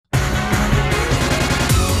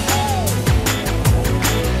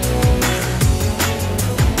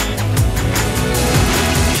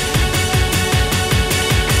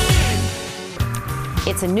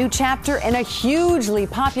It's a new chapter in a hugely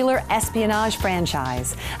popular espionage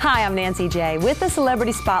franchise. Hi, I'm Nancy J. with the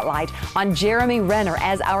Celebrity Spotlight on Jeremy Renner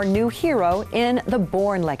as our new hero in the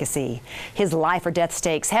Bourne legacy. His life or death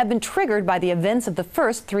stakes have been triggered by the events of the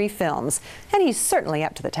first 3 films, and he's certainly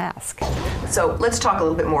up to the task. So let's talk a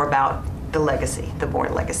little bit more about the legacy, the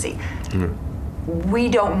Bourne legacy. We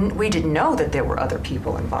didn't know that there were other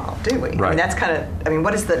people involved, do we? Right. I mean, that's kind of, I mean,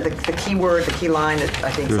 what is the key word, the key line that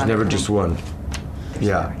I think There's never just one.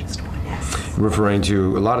 Never just one, yes. Referring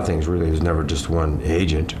to a lot of things, really. There's never just one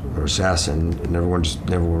agent or assassin, never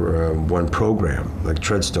one program. Like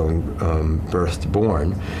Treadstone birthed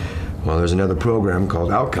Bourne. Well, there's another program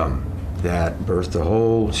called Outcome that birthed a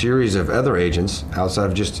whole series of other agents outside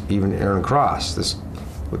of just even Aaron Cross. This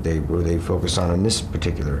what they focus on in this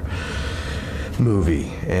particular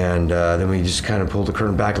movie. And then we just kind of pulled the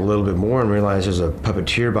curtain back a little bit more and realized there's a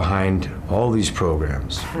puppeteer behind all these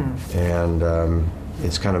programs. And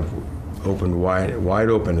it's kind of opened wide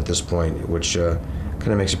open at this point, which kind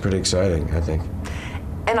of makes it pretty exciting, I think.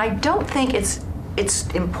 And I don't think it's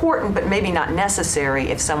important, but maybe not necessary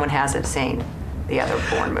if someone hasn't seen the other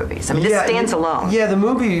Bourne movies. I mean, this stands alone. Yeah, the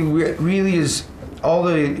movie really is, all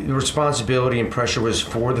the responsibility and pressure was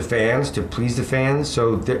for the fans, to please the fans.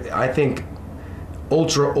 So I think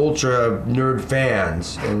ultra nerd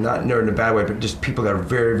fans, and not nerd in a bad way, but just people that are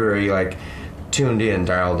very, very like tuned in,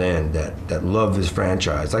 dialed in, that love this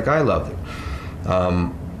franchise, like I love it.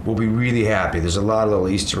 We'll be really happy. There's a lot of little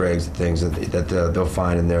Easter eggs and things that they'll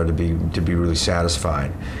find in there to be really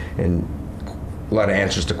satisfied, and a lot of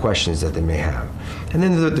answers to questions that they may have. And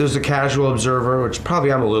then there's the casual observer, which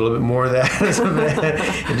probably I'm a little bit more of that as a man,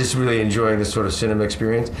 and just really enjoying this sort of cinema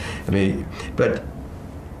experience. I mean, but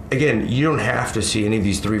again, you don't have to see any of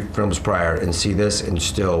these 3 films prior and see this, and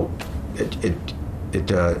still,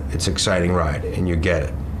 it's an exciting ride, and you get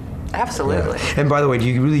it. Absolutely. Yeah. And by the way, do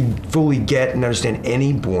you really fully get and understand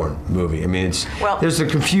any Bourne movie? I mean, there's a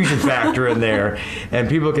confusion factor in there, and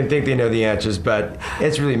people can think they know the answers, but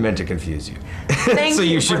it's really meant to confuse you. So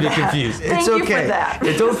you should be confused. It's okay. Thank you for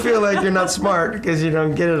that. Don't feel like you're not smart because you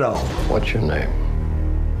don't get it all. What's your name?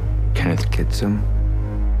 Kenneth Kitsom.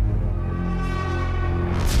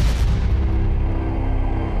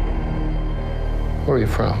 Where are you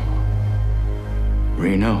from?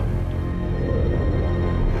 Reno.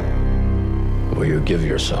 Will you give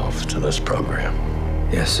yourself to this program?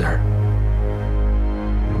 Yes, sir.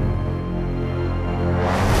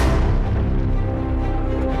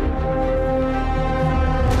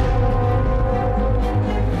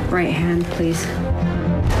 Right hand, please.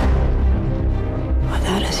 Oh,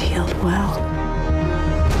 that has healed well.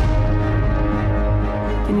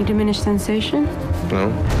 Any diminished sensation?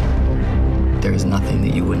 No. There is nothing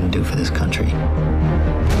that you wouldn't do for this country.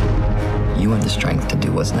 You have the strength to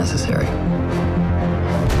do what's necessary.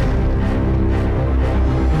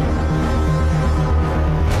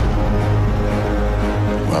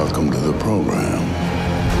 Welcome to the program.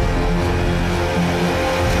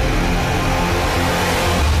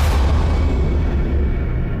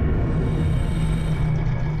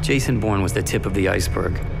 Jason Bourne was the tip of the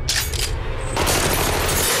iceberg.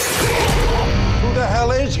 Who the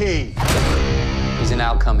hell is he? He's an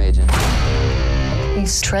outcome agent.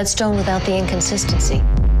 He's Treadstone without the inconsistency.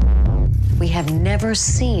 We have never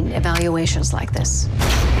seen evaluations like this.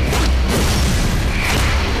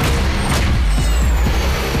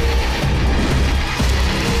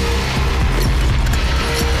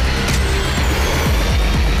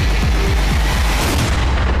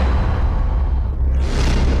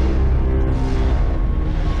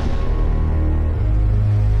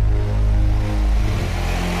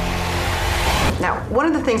 Now, one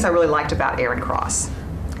of the things I really liked about Aaron Cross,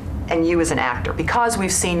 and you as an actor, because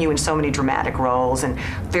we've seen you in so many dramatic roles and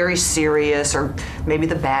very serious, or maybe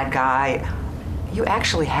the bad guy, you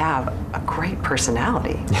actually have a great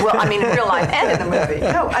personality. Well, I mean, in real life and in the movie.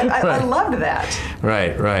 No, I loved that.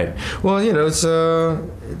 Right. Well, you know, it's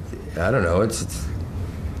I don't know, it's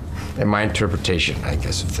my interpretation, I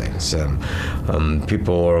guess, of things.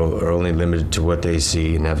 People are only limited to what they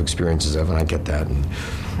see and have experiences of, and I get that.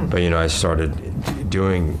 But, you know, I started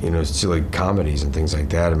doing, you know, silly comedies and things like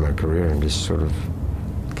that in my career, and just sort of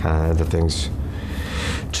kind of the things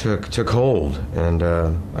took hold. And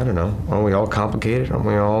I don't know, aren't we all complicated? Aren't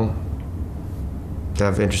we all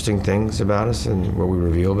have interesting things about us and what we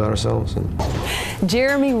reveal about ourselves?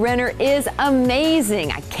 Jeremy Renner is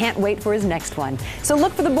amazing. I can't wait for his next one. So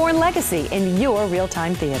look for the Bourne legacy in your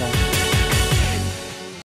real-time theater.